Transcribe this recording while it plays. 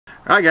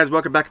Alright guys,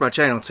 welcome back to my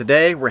channel.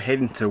 Today we're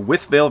heading to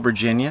Wytheville,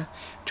 Virginia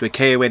to a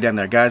K.O.A down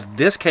there. Guys,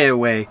 this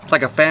K.O.A, it's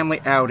like a family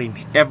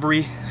outing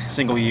every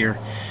single year.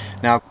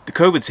 Now, the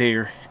COVID's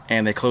here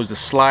and they closed the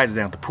slides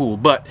down at the pool,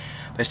 but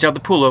they still have the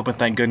pool open,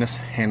 thank goodness,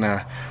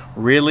 and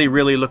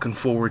really looking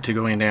forward to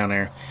going down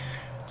there.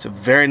 It's a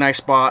very nice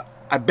spot.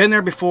 I've been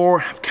there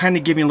before. I've kind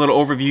of given you a little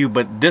overview,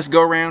 but this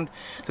go around,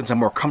 since I'm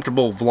more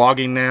comfortable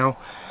vlogging now,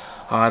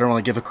 I don't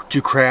really give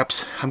two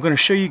craps. I'm going to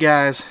show you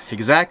guys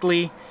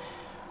exactly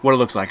what it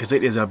looks like, because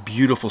it is a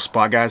beautiful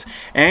spot, guys.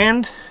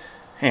 And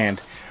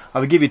I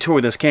will give you a tour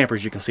of this camper.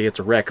 As you can see, it's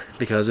a wreck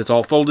because it's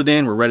all folded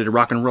in. We're ready to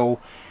rock and roll.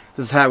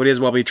 This is how it is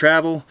while we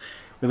travel.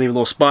 We leave a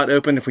little spot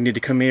open if we need to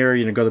come here,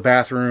 you know, go to the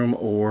bathroom,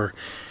 or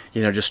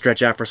you know, just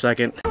stretch out for a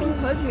second. I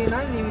told you, and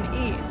I didn't even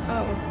eat.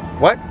 Oh.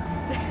 What?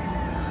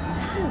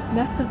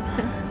 No.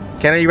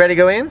 Ken, are you ready to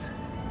go in?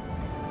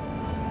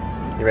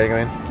 You ready to go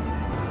in?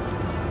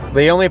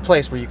 The only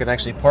place where you can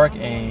actually park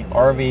a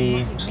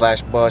RV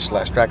slash bus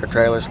slash tractor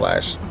trailer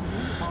slash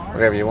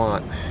whatever you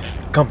want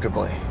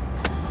comfortably.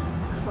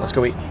 Let's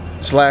go eat.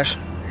 Slash.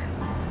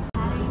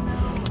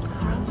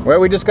 Well,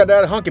 we just got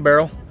out of Honky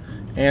Barrel,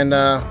 and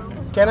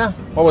Kenna,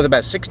 what was it,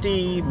 about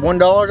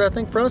 $61 I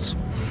think for us?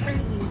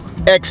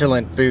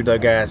 Excellent food though,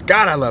 guys.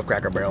 God, I love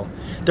Cracker Barrel.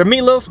 Their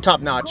meatloaf, top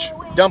notch.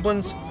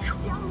 Dumplings.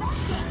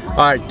 All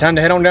right, time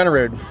to head on down the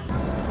road.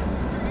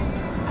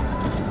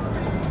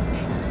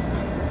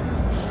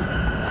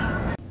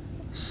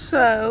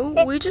 So,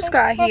 we just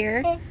got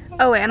here.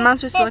 Oh wait, I'm not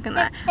supposed to look at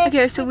that.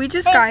 Okay, so we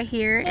just got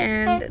here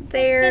and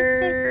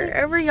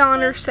they're over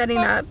yonder setting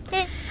up.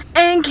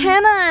 And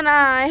Kenna and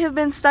I have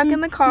been stuck in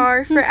the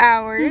car for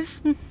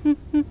hours.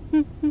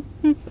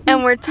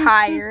 And we're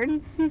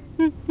tired.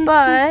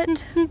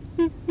 But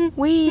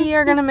we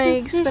are gonna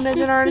make spinach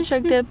and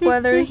artichoke dip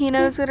whether he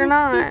knows it or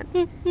not.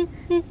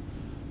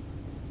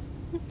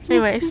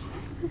 Anyways.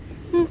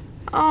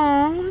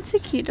 Oh, it's a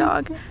cute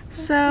dog.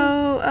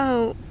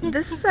 So,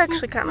 this is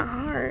actually kind of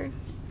hard.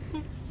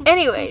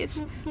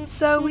 Anyways,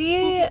 so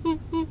we...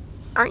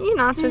 Aren't you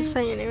not supposed to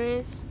say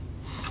anyways?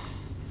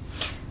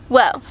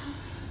 Well,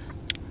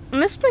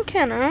 Miss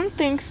McKenna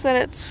thinks that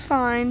it's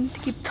fine to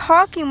keep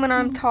talking when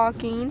I'm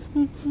talking.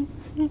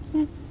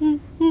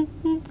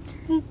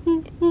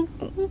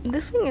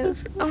 This thing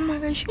is... Oh my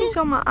gosh, you can see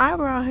all my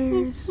eyebrow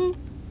hairs.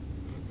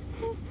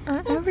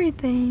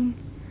 Everything.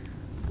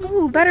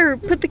 Oh, better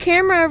put the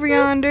camera over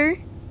yonder,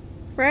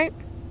 right?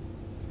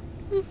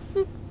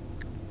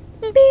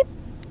 Beep.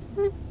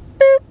 Boop.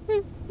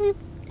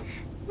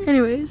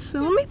 Anyways, so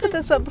let me put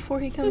this up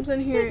before he comes in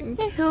here and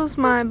kills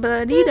my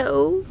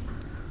buddy-do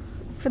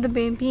for the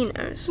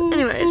bambinos.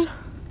 Anyways,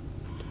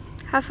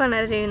 have fun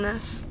editing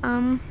this.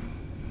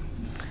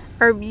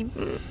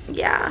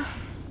 Yeah.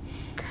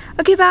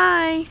 Okay,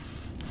 bye.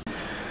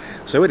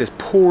 So it has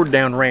poured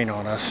down rain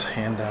on us,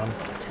 and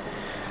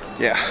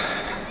yeah.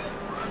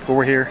 But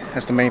we're here,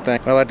 that's the main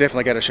thing. Well, I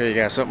definitely got to show you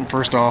guys something.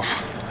 First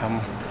off,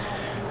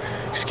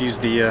 excuse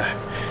the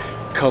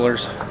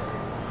colors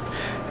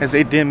as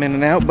they dim in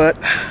and out, but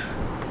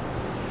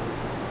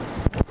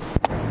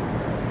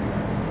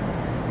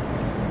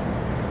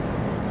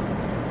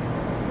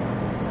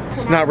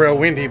it's not real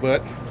windy,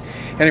 but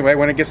anyway,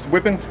 when it gets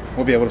whipping,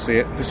 we'll be able to see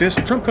it. This is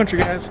Trump country,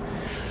 guys.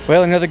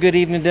 Well, another good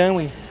evening done.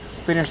 We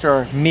finished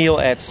our meal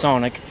at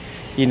Sonic,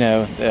 you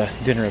know, the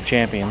dinner of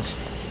champions,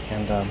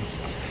 and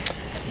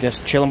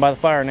just chilling by the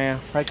fire now,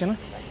 right, Kenna?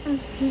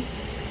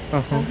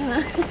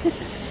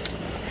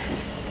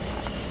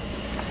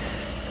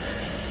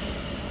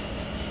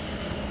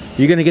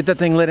 You gonna get that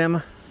thing lit,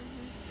 Emma?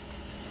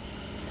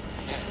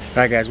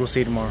 Alright guys, we'll see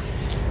you tomorrow.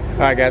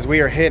 Alright guys,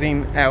 we are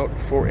heading out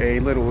for a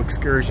little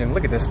excursion.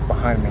 Look at this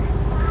behind me.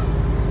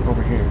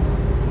 Over here.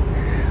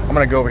 I'm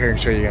gonna go over here and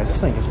show you guys. This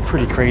thing is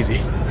pretty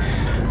crazy.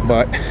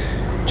 But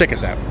check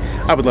us out.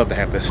 I would love to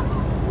have this.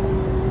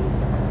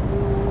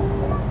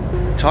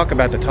 Talk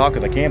about the talk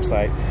of the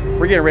campsite.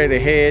 We're getting ready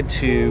to head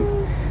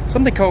to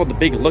something called the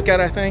Big Lookout,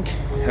 I think.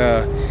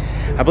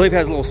 I believe it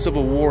has a little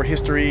Civil War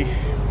history.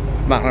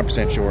 I'm not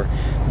 100% sure,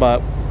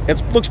 but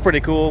it looks pretty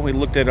cool. We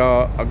looked at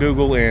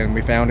Google and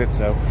we found it.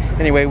 So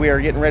anyway, we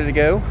are getting ready to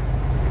go.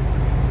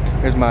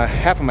 There's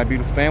half of my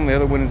beautiful family. The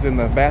other one is in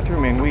the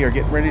bathroom, and we are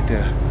getting ready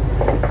to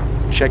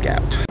check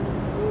out.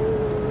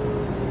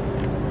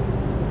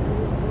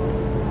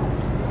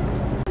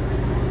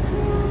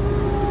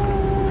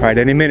 All right,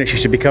 any minute she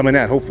should be coming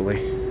out, hopefully.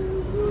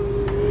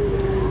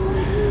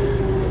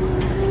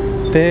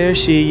 There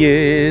she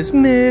is,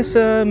 Miss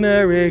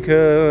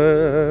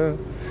America.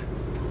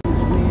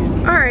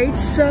 Alright,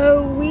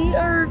 so we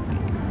are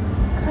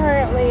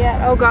currently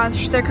at, oh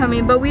gosh, they're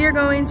coming, but we are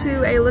going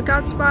to a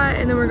lookout spot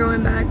and then we're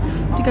going back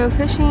to go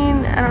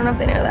fishing. I don't know if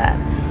they know that.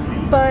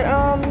 But,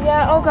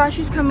 yeah, oh gosh,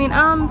 he's coming.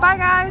 Bye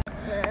guys.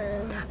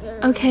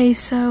 Okay,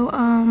 so,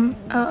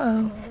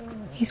 uh-oh,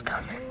 he's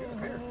coming.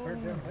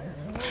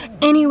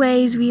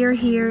 Anyways, we are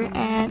here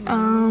at,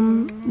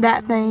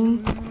 that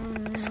thing.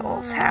 It's a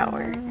little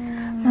tower.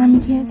 Mom,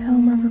 you can't tell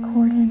him we're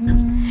recording.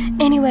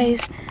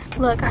 Anyways,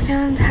 look, I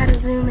found how to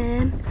zoom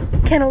in.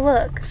 Kenna,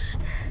 look.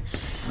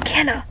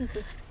 Kenna.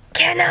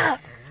 Kenna!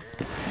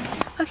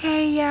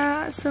 Okay,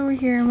 yeah, so we're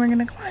here and we're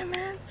gonna climb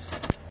it.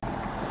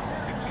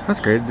 That's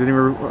great. Didn't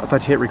even, I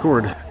thought you hit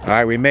record. All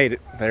right, we made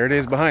it. There it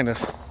is behind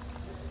us.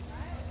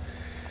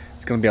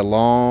 It's gonna be a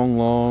long,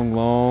 long,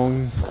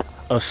 long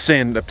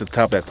ascend up to the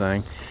top of that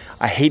thing.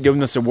 I hate doing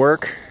this at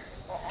work,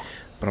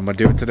 but I'm gonna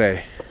do it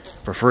today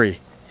for free.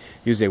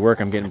 Usually at work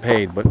I'm getting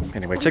paid, but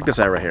anyway, check this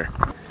out right here.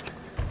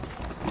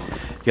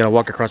 You gotta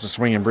walk across the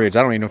swinging bridge.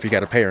 I don't even know if you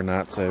gotta pay or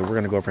not, so we're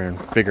gonna go over here and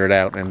figure it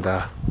out and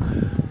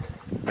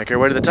make our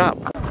way to the top.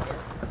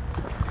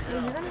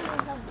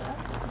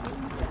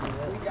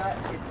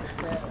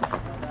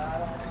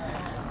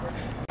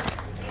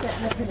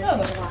 So,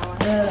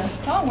 the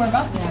song we're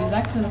about to do is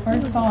actually the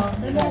first song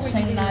that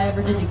Shane and I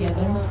ever did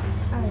together.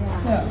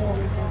 So,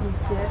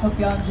 hope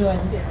y'all enjoy.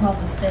 This is called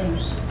The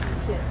Stage.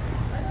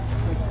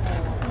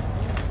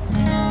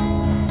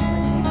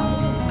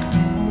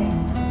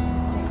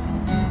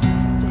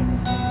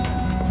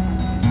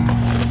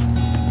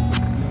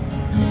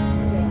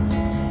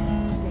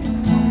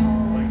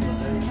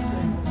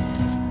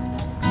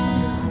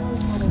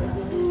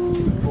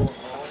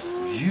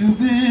 You've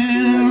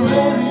been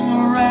running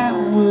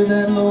around with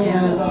that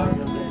lonely heart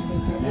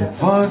for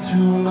far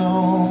too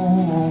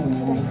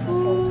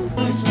long.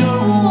 Let's go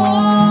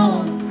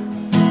on.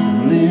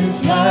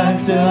 This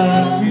life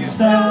doesn't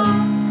stop.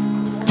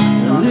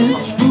 And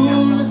it's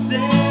full of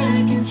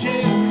second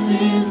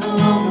chances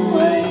along the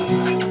way.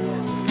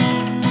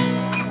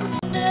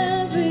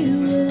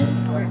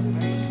 Everywhere.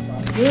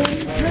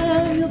 Every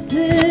time you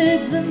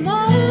pick them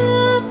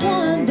up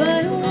one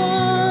by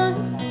one.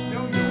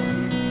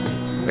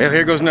 Well,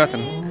 here goes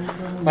nothing.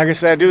 Like I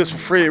said, I do this for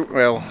free.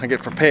 Well, I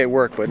get for pay at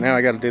work, but now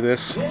I got to do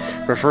this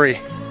for free.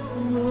 Here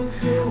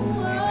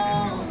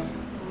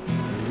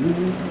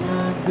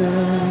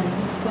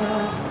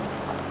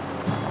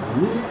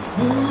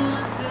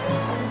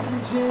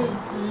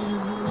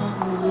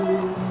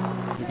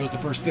goes the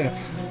first step.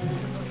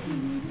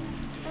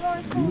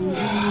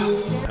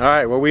 All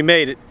right, well, we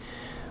made it.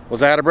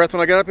 Was I out of breath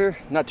when I got up here?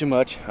 Not too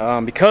much,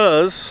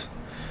 because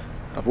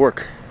of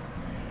work.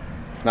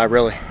 Not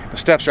really. The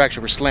steps are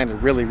actually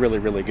slanted really, really,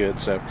 really good.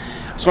 So I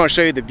just want to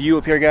show you the view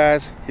up here,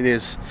 guys. It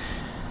is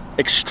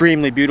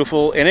extremely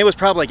beautiful. And it was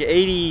probably like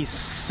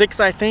 86,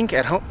 I think,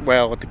 at home,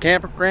 well, at the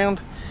campground.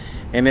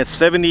 And it's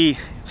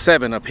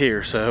 77 up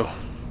here. So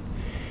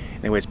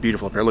anyway, it's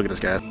beautiful up here. Look at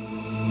this, guys.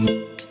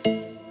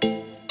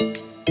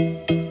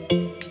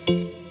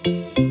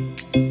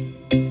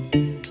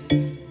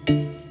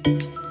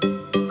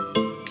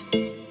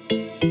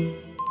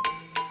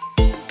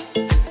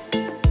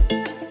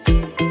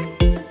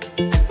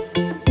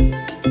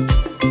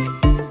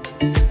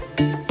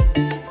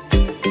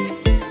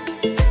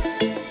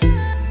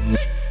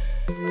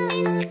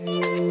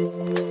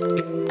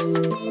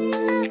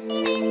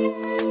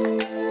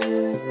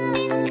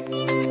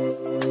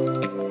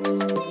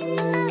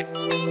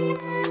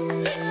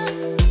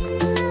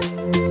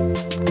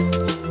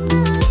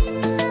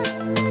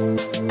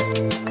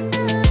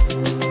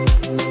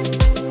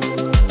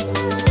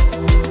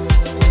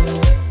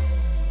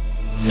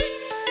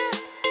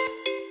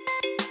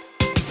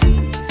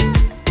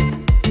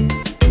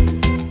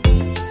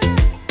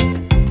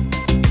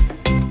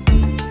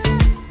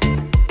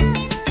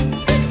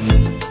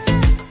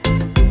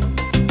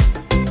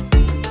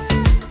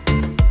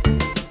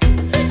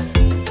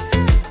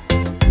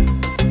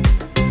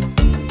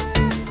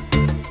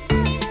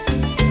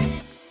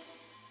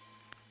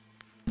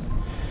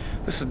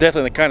 This is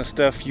definitely the kind of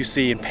stuff you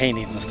see in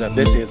paintings and stuff.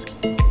 This is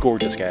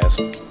gorgeous, guys.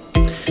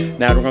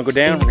 Now we're gonna go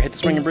down, we're gonna hit the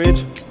swinging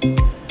bridge. I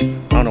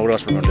don't know what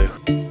else we're gonna do.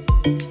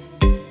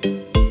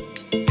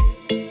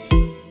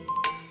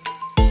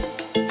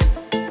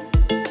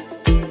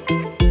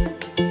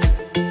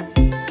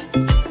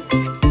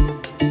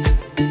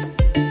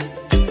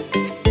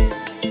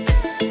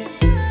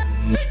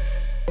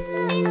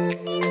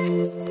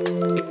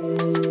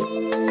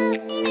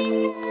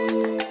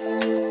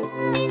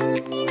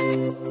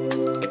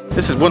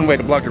 This is one way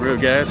to block the road,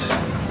 guys.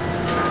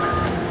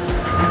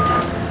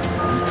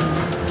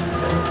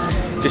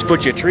 Just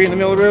put you a tree in the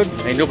middle of the road,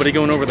 ain't nobody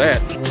going over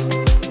that.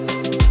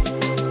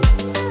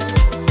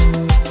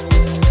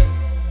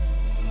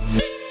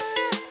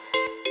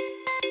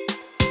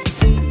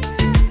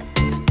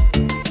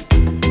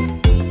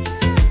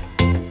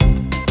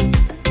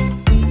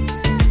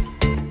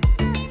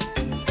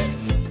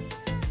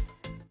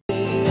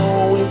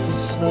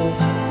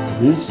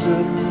 There's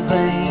certain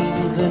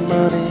things that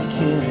money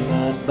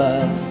cannot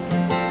buy.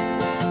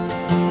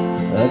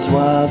 That's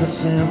why the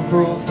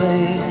simple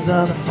things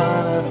are the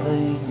finer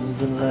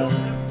things in life.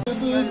 Go to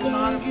the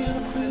bottom of the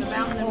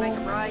mountain and make a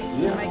right,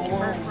 and make your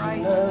first right,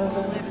 and live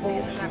at the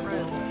end of that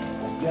road.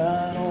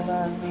 Got all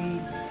I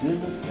need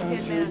in this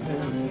country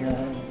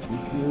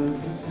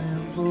because the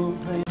simple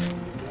things.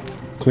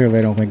 Clearly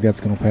I don't think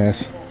that's gonna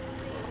pass.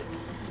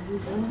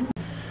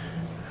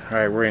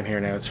 Alright, we're in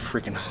here now. It's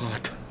freaking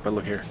hot. But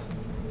look here.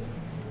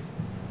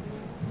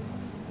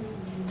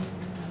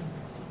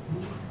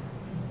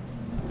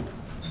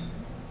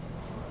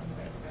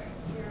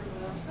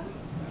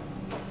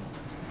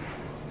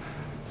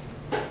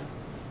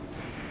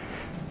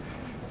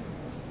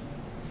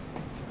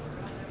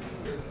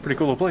 Pretty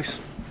cool little place.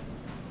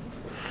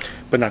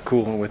 But not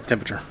cool with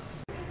temperature.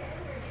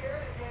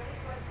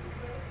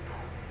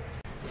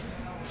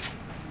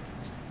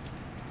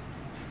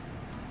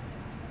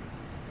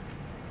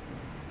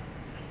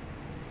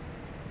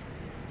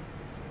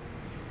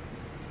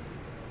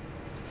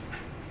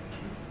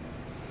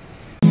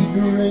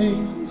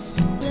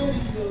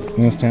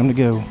 And it's time to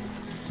go.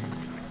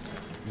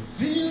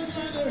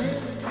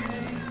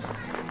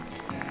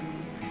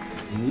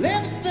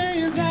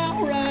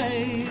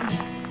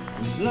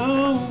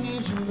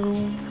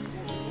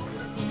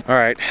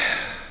 Alright,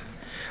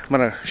 I'm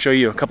gonna show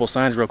you a couple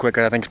signs real quick.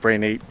 I think it's pretty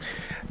neat.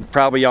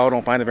 Probably y'all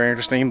don't find it very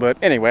interesting, but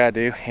anyway, I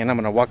do. And I'm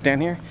gonna walk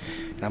down here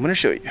and I'm gonna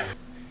show you.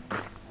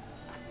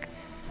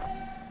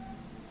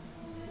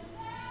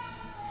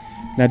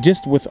 Now,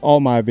 just with all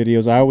my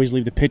videos, I always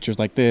leave the pictures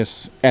like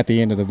this at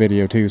the end of the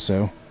video too,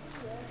 so.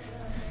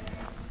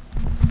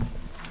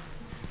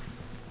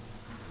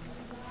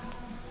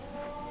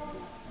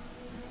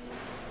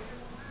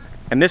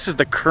 And this is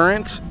the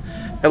current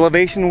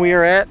elevation we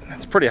are at.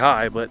 It's pretty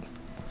high, but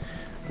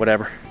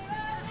whatever.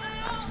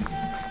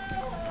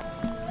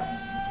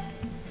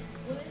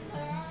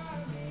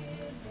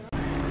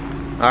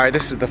 All right,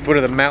 this is the foot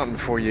of the mountain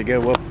before you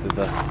go up to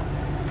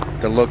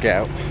the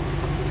lookout.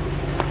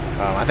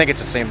 I think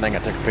it's the same thing I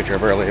took a picture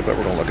of earlier, but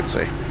we're gonna look and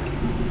see.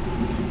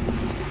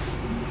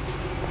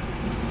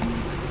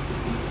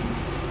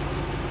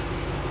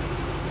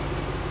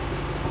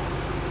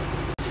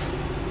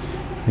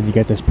 And you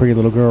got this pretty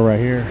little girl right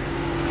here.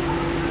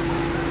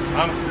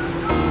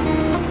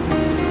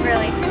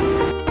 Really?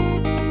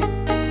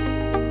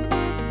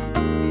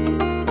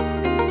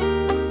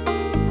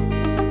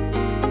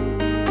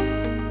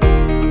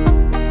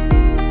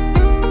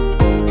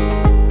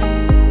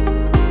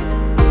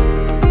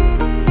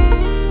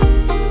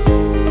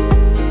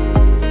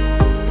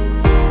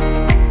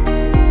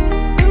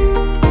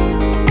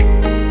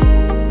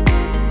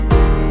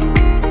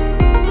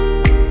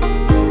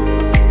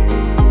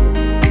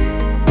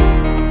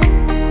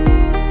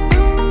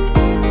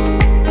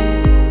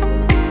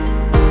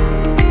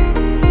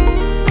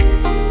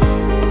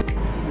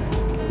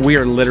 We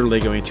are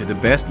literally going to the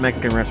best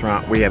Mexican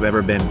restaurant we have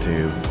ever been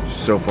to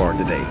so far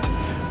to date.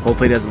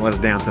 Hopefully it doesn't let us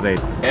down today.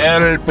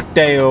 El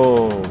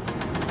Pateo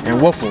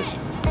and waffles.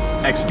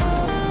 Excellent.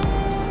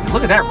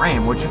 Look at that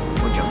ram, would you?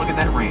 Would you look at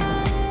that ram?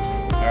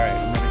 All right,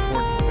 I'm gonna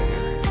record a bit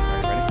here. All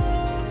right, ready?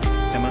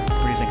 Emma,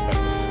 what do you think about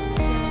this? Is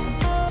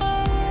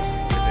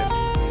it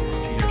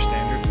to your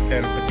standards?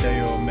 El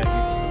Pateo Mexico.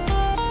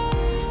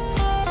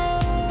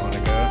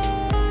 Wanna go?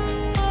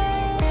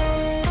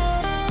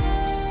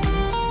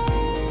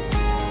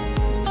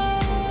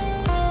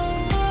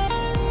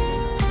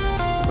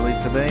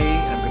 Today,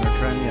 I'm going to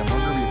try me a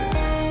margarita.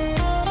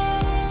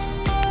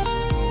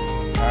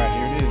 Alright,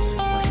 here it is.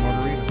 First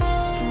margarita.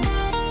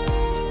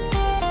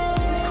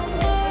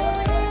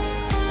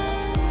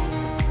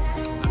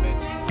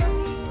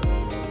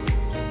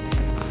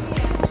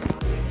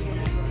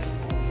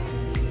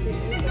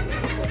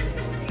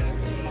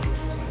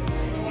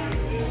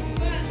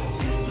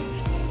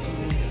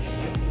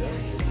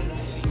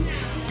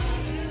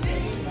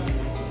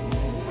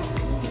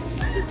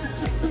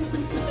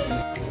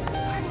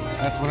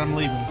 That's what I'm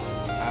leaving.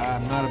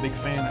 I'm not a big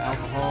fan of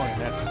alcohol, and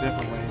that's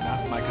definitely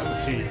not my cup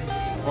of tea.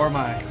 Or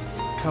my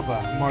cup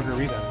of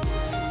margarita.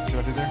 See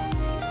what I did there?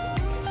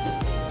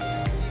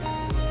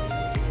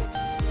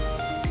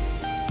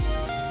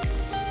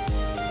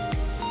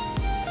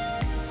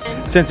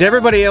 Since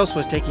everybody else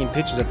was taking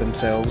pictures of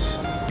themselves,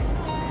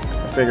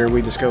 I figured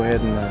we'd just go ahead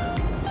and...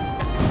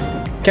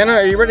 Kenna,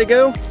 are you ready to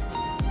go?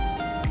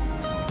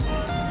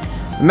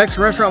 The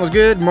Mexican restaurant was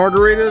good.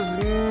 Margaritas,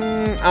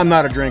 I'm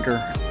not a drinker.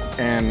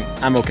 And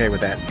I'm okay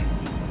with that.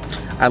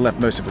 I left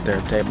most of it there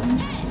at the table,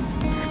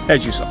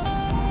 as you saw.